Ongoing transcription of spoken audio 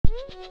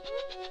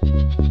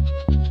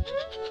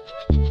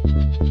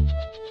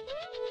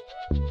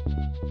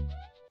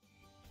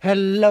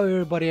Hello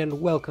everybody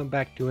and welcome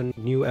back to a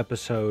new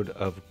episode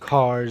of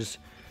Cars.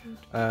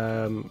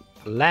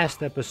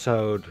 Last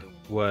episode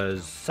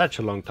was such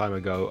a long time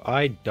ago,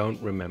 I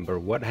don't remember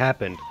what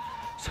happened.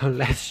 So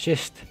let's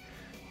just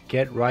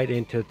get right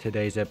into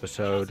today's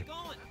episode.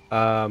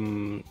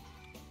 I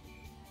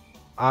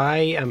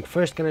am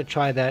first gonna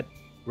try that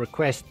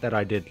request that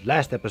I did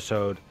last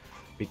episode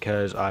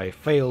because I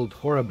failed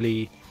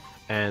horribly,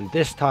 and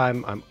this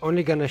time I'm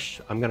only gonna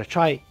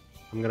try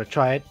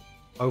it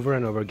over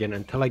and over again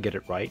until I get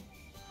it right,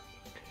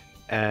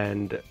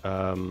 and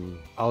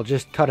I'll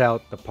just cut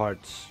out the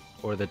parts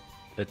or the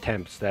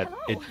attempts that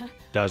it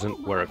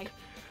doesn't work.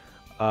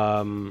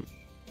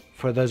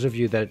 For those of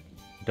you that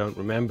don't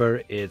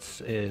remember,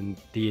 it's in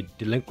the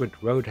Delinquent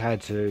Road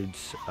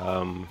Hazards,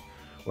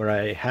 where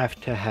I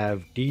have to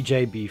have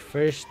DJ be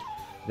first,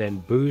 then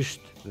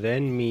Boost,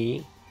 then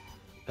me,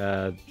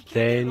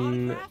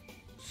 then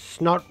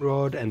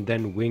Snotrod, and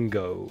then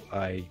Wingo,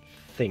 I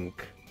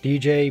think.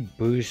 DJ,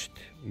 Boost,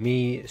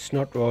 me,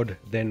 Snotrod,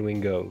 then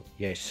Wingo.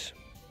 Yes.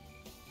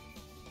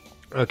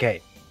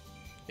 Okay.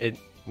 It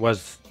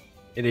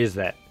is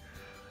that.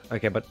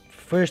 Okay, but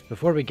first,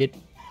 before we get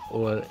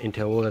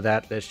into all of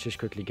that, let's just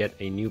quickly get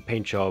a new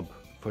paint job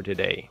for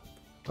today.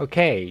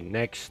 Okay,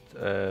 next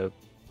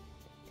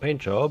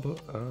paint job.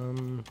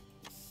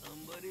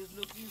 Somebody's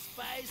looking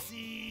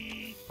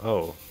spicy.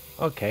 Oh,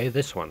 okay,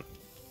 this one.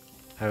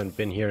 Haven't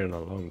been here in a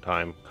long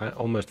time. I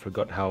almost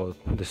forgot how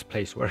this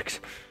place works.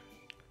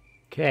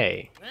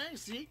 Okay. Well,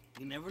 see,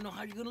 you never know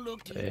how you're gonna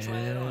look till you try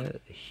it on.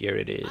 Here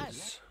it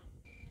is.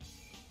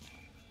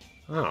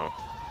 Oh,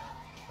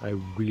 I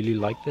really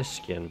like this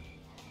skin.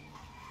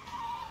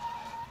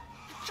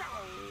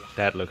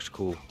 That looks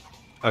cool.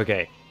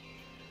 Okay,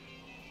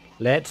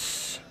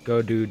 let's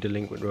go do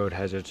Delinquent Road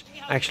Hazards.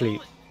 Actually,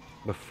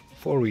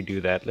 before we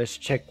do that, let's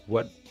check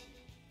what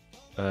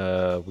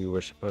we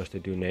were supposed to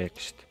do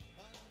next.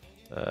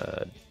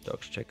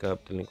 Docs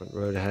checkup, Delinquent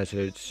Road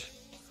Hazards.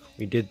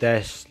 We did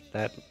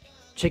that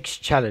Chick's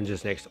challenge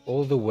is next,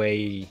 all the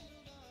way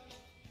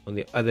on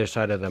the other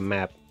side of the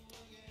map,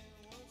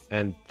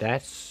 and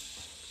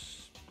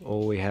that's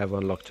all we have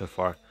unlocked so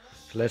far.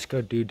 So let's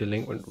go do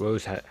Delinquent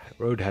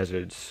Road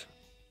Hazards.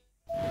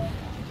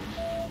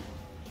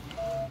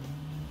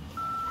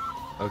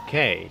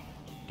 Okay,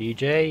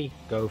 DJ,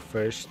 go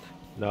first.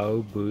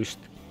 No, Boost,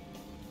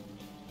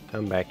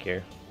 come back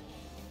here.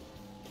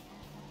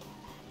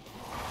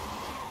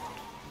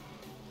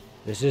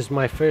 This is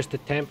my first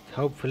attempt.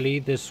 Hopefully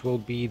this will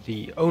be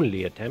the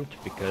only attempt,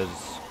 because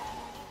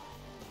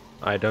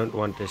I don't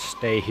want to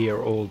stay here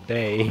all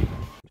day.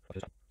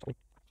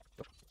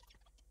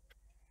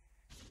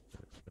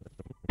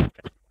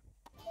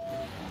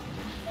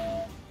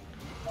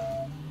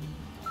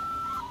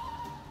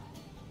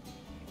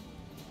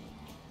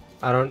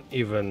 I don't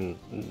even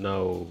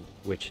know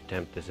which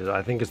attempt this is.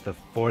 I think it's the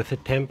 4th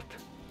attempt.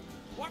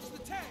 Watch the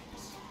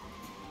tanks.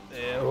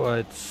 Well,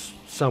 it's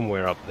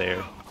somewhere up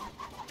there.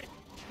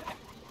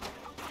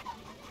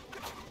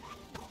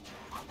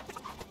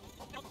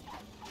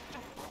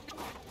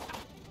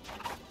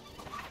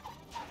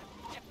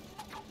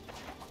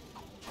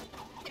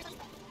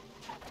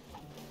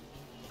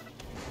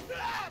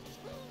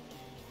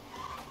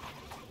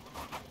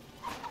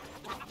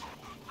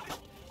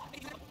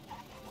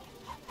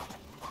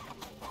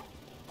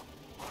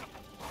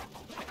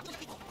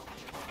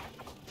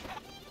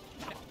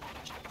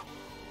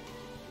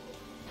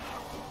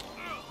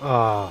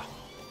 Ah,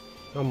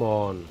 come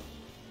on.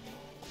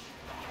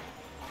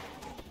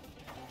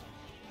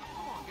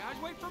 Come on, guys,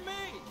 wait for me.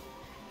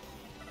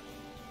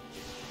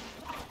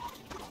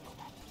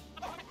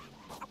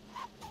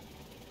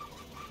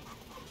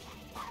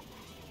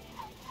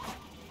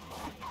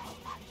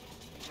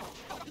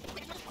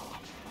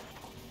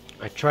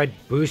 I tried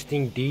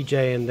boosting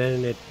DJ and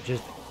then it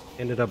just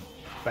ended up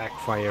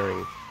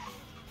backfiring.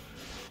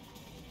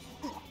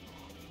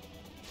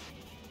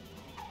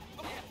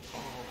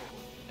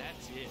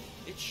 That's it.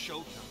 It's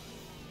showtime.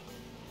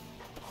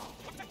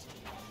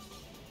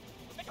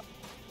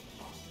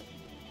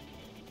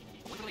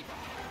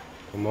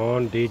 Come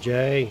on,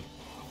 DJ.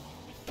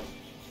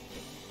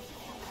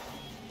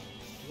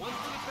 One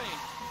for the paint.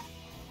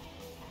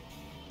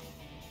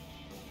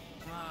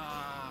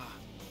 Ah.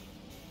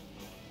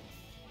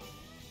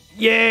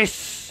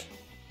 Yes!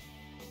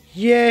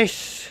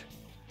 Yes!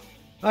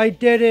 I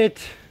did it!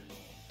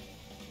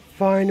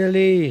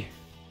 Finally!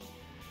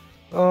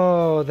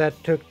 Oh,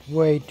 that took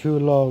way too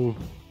long.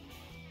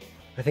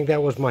 I think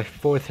that was my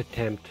 4th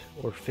attempt,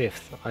 or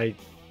 5th.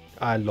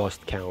 I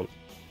lost count,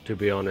 to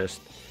be honest.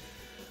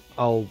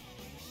 I'll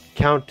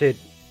count it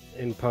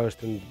in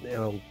post and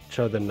I'll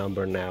show the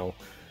number now.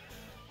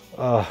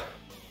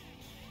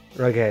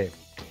 Okay.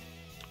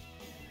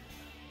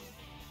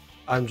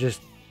 I'm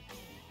just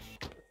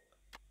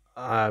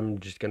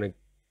gonna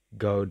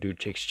go do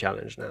Chick's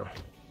challenge now.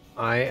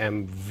 I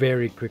am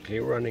very quickly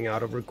running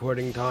out of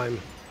recording time.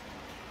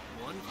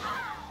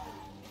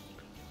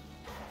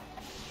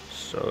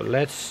 So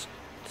let's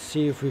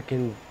see if we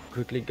can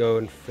quickly go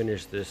and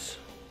finish this.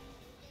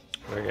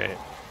 Okay.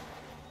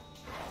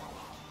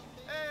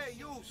 Hey,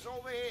 you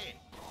over here.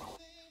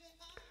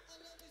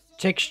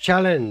 Chick's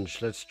challenge.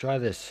 Let's try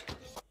this.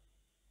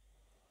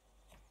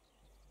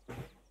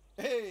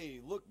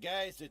 Hey, look,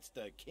 guys, it's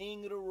the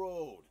king of the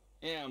road.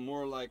 Yeah,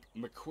 more like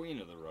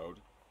McQueen of the road.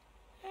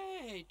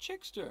 Hey,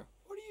 Chickster,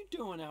 what are you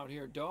doing out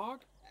here,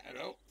 dog? I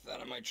don't know.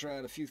 Thought I might try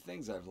out a few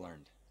things I've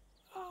learned.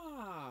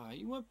 Ah,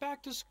 you went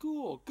back to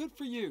school. Good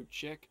for you,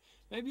 Chick.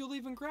 Maybe you'll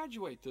even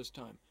graduate this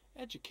time.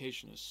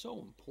 Education is so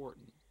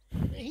important.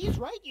 He's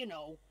right, you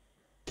know.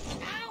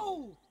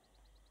 Ow!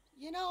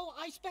 You know,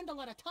 I spend a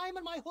lot of time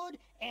in my hood,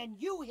 and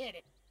you hit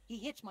it. He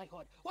hits my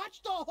hood.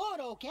 Watch the hood,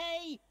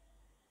 okay?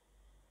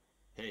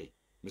 Hey,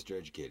 Mr.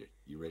 Educated,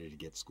 you ready to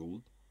get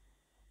schooled?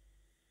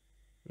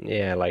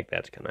 Yeah, like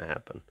that's gonna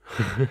happen.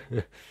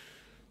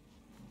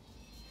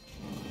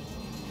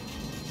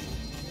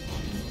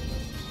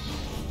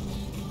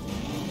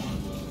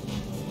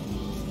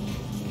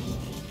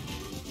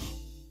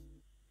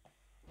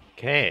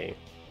 Okay.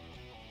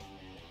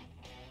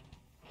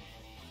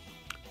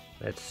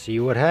 Let's see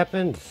what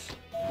happens.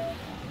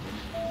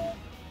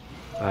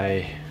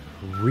 I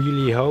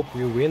really hope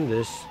we win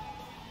this.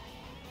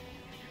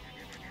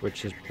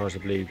 Which is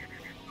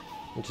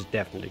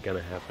definitely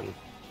gonna happen.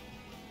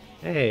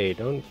 Hey,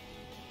 don't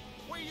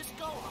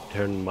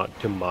turn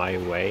to my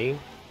way.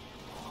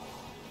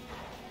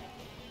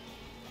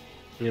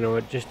 You know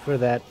what, just for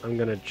that, I'm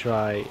gonna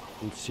try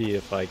and see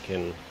if I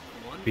can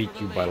beat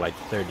you by like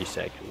 30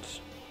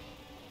 seconds.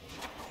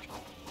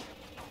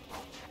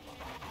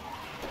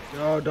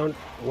 Oh, don't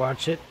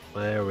watch it.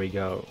 There we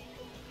go.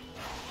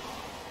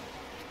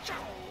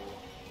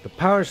 The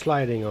power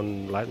sliding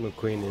on Lightning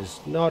McQueen is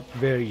not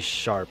very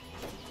sharp.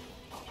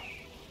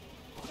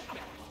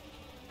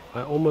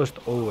 I almost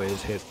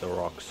always hit the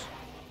rocks.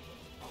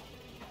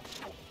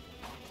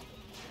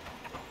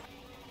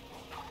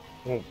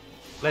 Well,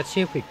 let's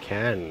see if we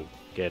can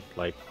get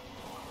like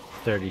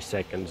 30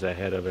 seconds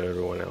ahead of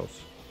everyone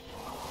else.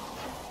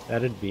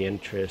 That'd be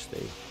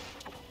interesting.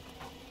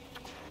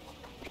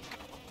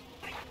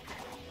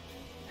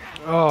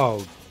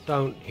 Oh,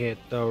 don't hit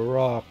the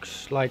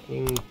rocks,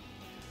 Lightning.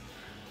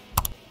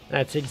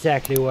 That's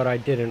exactly what I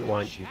didn't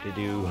want you to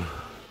do.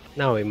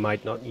 Now we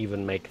might not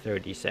even make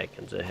 30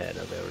 seconds ahead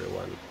of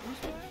everyone.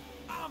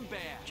 I'm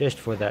bad. Just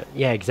for that.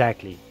 Yeah,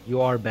 exactly. You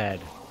are bad.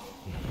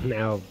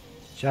 Now,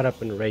 shut up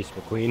and race,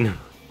 McQueen.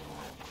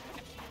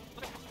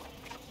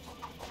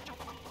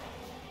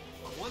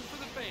 One for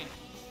the paint.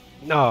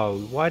 No,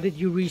 why did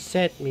you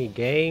reset me,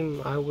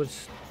 game? I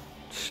was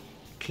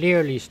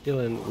clearly still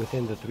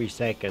within the 3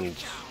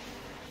 seconds.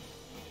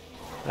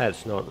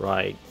 That's not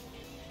right.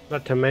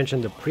 Not to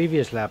mention the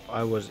previous lap,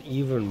 I was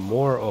even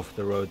more off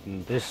the road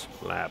than this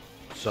lap.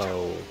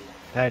 So,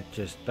 that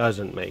just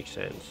doesn't make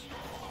sense.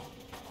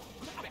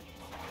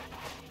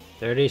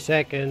 30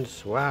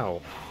 seconds,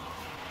 wow.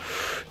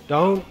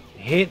 Don't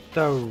hit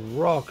the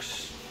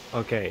rocks.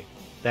 Okay,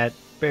 that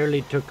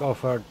barely took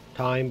off our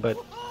time, but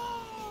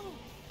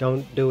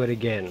don't do it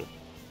again.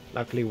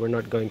 Luckily, we're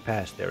not going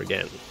past there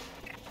again.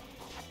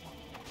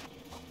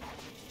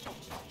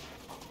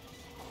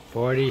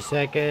 40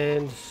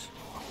 seconds.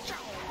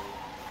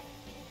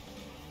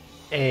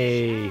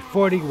 A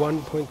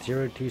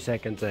 41.02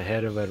 seconds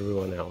ahead of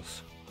everyone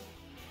else.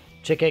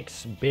 Chick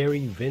Hicks,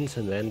 Barry, Vince,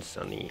 and then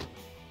Sonny.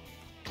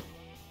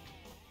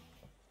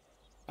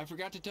 I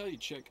forgot to tell you,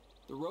 Chick.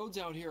 The roads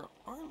out here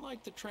aren't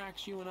like the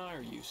tracks you and I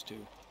are used to.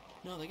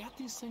 No, they got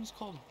these things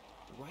called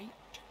right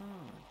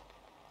turn.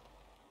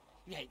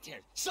 Hey,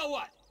 Ted, so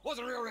what?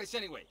 Wasn't a real race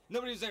anyway.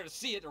 Nobody was there to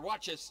see it or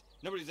watch us.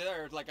 Nobody's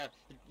there. It's like a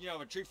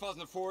tree falls in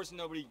the forest and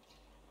nobody,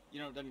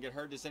 doesn't get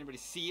hurt. Does anybody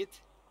see it?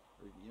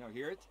 Or,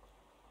 hear it?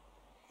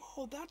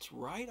 Oh, that's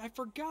right. I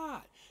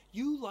forgot.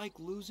 You like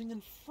losing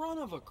in front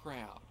of a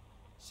crowd.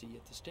 See you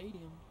at the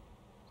stadium.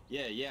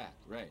 Yeah,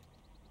 right.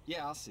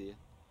 Yeah, I'll see you.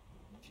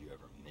 If you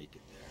ever make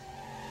it there.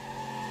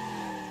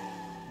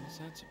 What's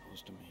that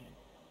supposed to mean?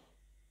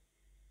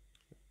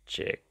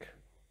 Chick.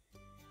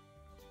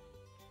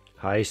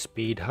 High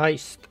Speed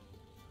Heist.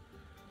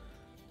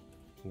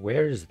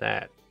 Where is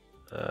that?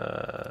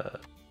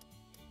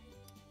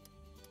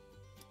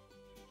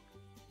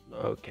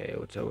 Okay,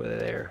 what's over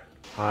there?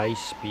 High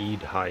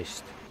Speed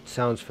Heist.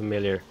 Sounds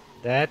familiar.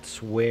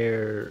 That's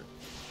where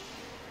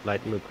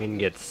Lightning McQueen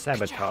gets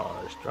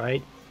sabotaged,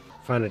 right?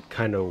 Find it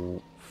kind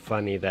of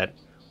funny that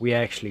we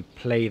actually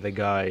play the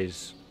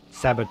guys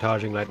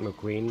sabotaging Lightning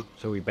McQueen,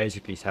 so we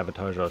basically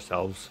sabotage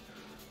ourselves.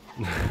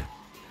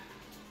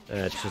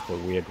 It's just a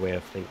weird way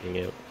of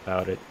thinking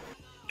about it.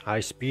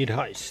 High Speed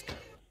Heist.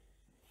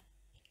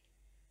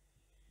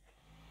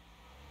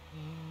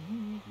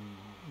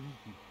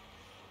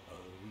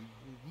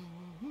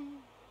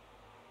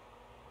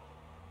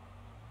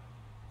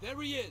 There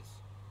he is.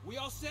 We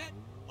all set?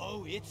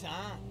 Oh, it's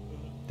on.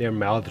 Their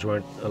mouths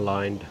weren't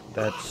aligned.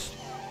 That's...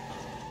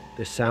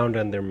 The sound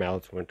and their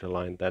mouths weren't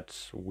aligned.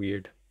 That's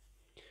weird.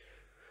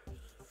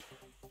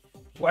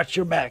 Watch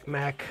your back,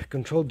 Mac.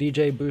 Control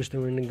DJ,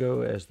 Booster, and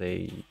Indigo as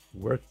they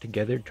work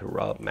together to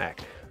rob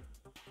Mac.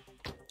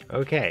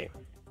 Okay,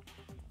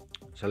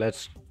 so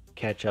let's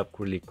catch up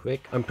really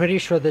quick. I'm pretty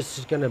sure this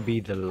is gonna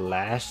be the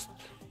last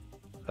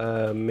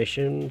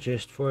mission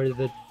just for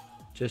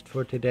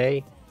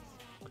today,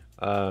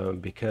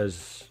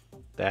 because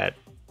that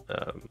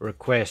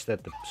request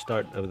at the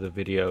start of the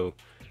video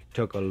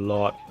took a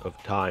lot of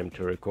time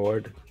to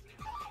record,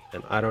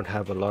 and I don't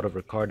have a lot of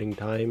recording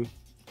time.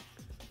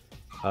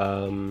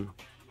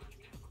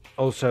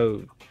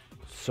 Also,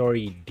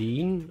 sorry,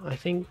 Dean, I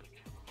think,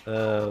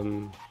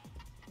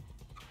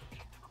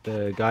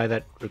 the guy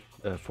that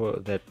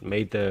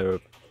made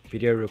the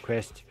video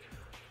request.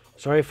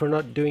 Sorry for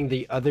not doing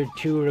the other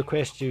 2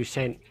 requests you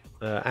sent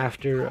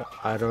after.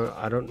 I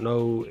don't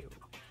know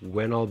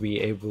when I'll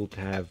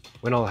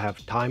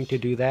have time to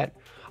do that.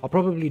 I'll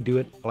probably do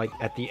it like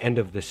at the end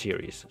of the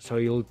series. So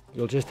you'll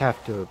just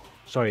have to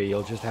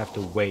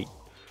wait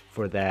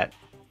for that.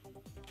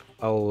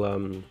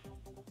 I'll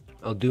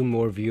do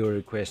more viewer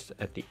requests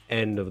at the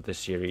end of the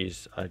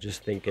series. I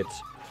just think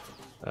it's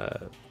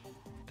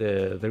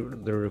the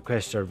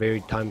requests are very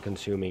time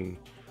consuming,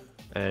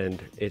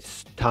 and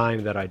it's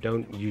time that I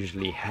don't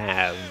usually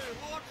have.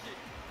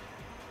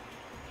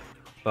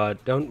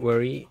 But don't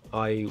worry,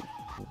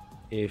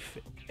 if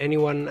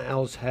anyone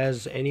else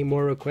has any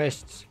more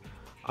requests,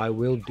 I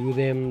will do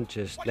them.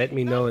 Just let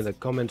me know in the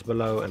comments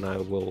below and I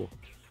will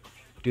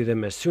do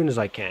them as soon as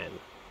I can.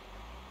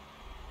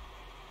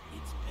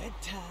 It's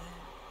bedtime.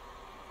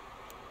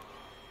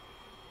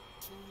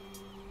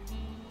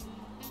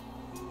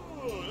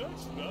 Oh,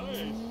 that's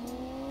nice.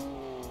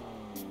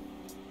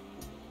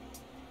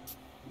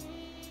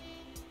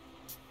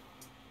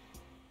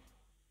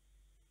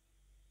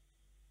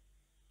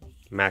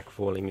 Mac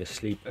falling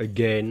asleep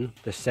again,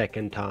 the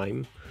second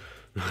time.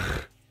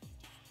 I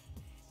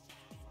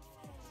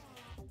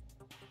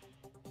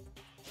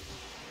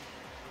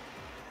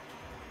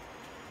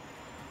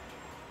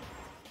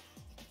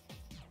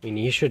mean,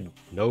 he should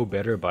know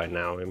better by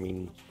now. I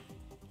mean,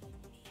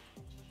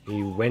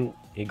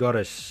 he got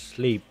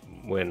asleep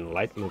when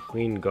Lightning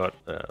McQueen got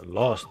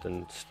lost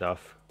and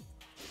stuff.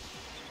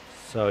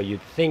 So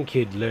you'd think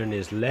he'd learn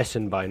his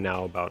lesson by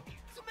now about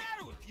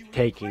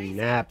taking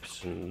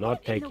naps and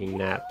not taking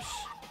naps.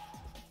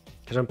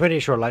 Because I'm pretty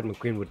sure Lightning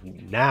McQueen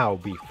would now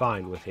be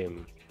fine with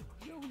him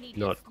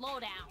not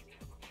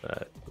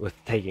with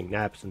taking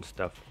naps and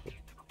stuff.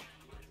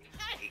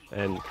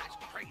 And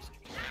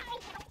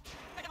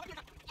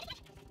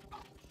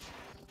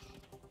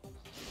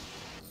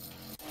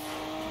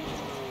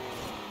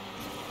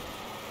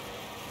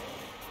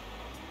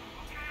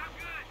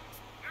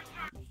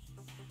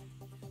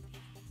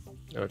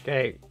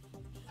okay.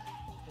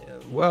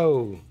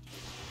 Whoa.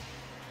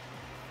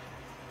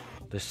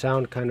 The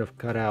sound kind of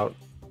cut out.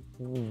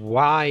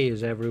 Why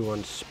is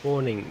everyone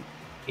spawning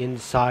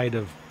inside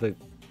of the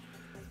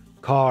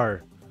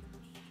car?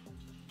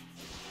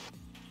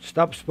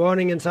 Stop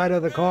spawning inside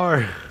of the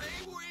car.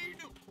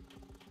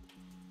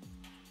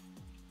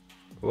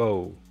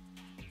 Whoa.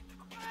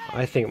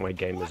 I think my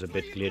game is a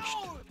bit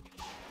glitched.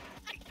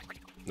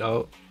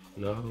 No,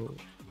 no.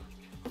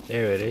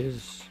 There it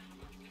is.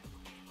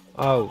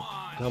 Oh,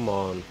 come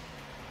on.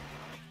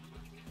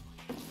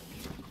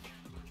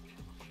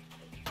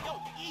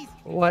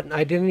 What?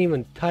 I didn't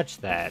even touch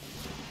that.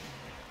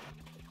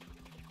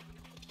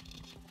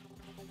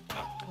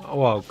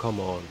 Oh, come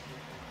on.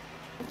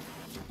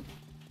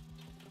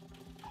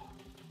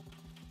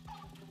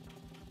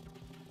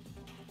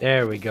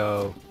 There we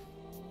go.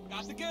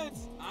 Got the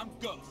goods. I'm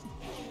Ghost.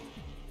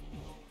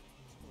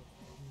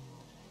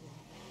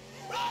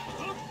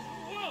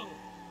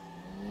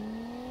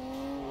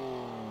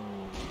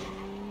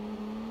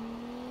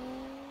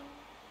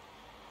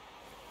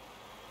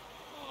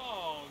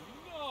 Oh,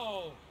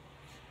 no.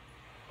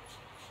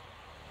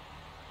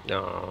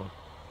 No.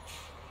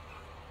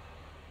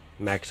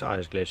 Mac's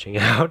eyes glitching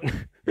out.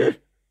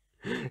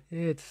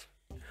 It's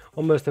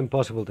almost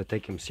impossible to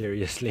take him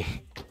seriously.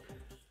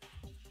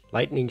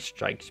 Lightning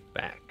strikes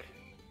back.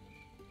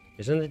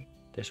 Isn't it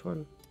this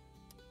one?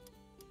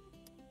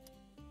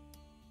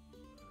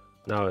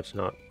 No, it's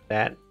not.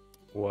 That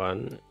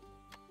one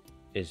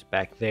is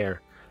back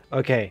there.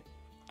 Okay.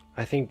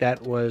 I think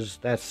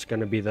that's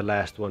gonna be the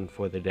last one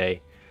for the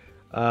day.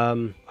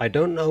 I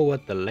don't know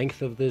what the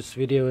length of this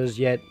video is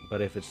yet,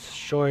 but if it's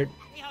short,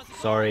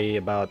 sorry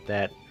about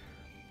that.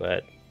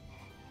 But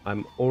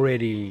I'm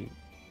already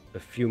a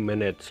few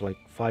minutes, like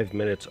 5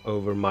 minutes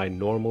over my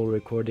normal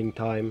recording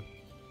time,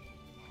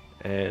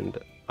 and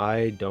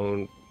I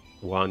don't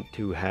want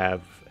to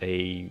have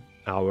a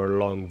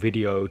hour-long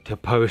video to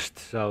post.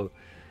 So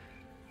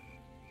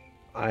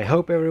I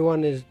hope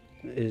everyone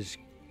is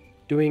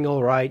doing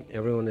all right,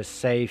 everyone is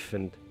safe,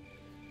 and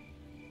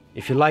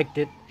if you liked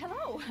it,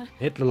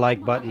 hit the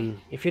like button.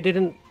 If you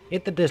didn't,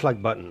 hit the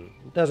dislike button.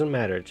 It doesn't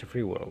matter, it's a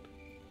free world.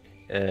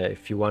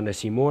 If you want to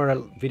see more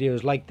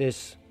videos like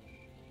this,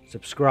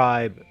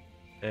 subscribe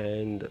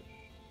and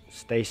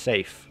stay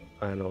safe,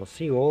 and I'll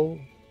see you all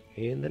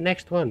in the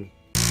next one.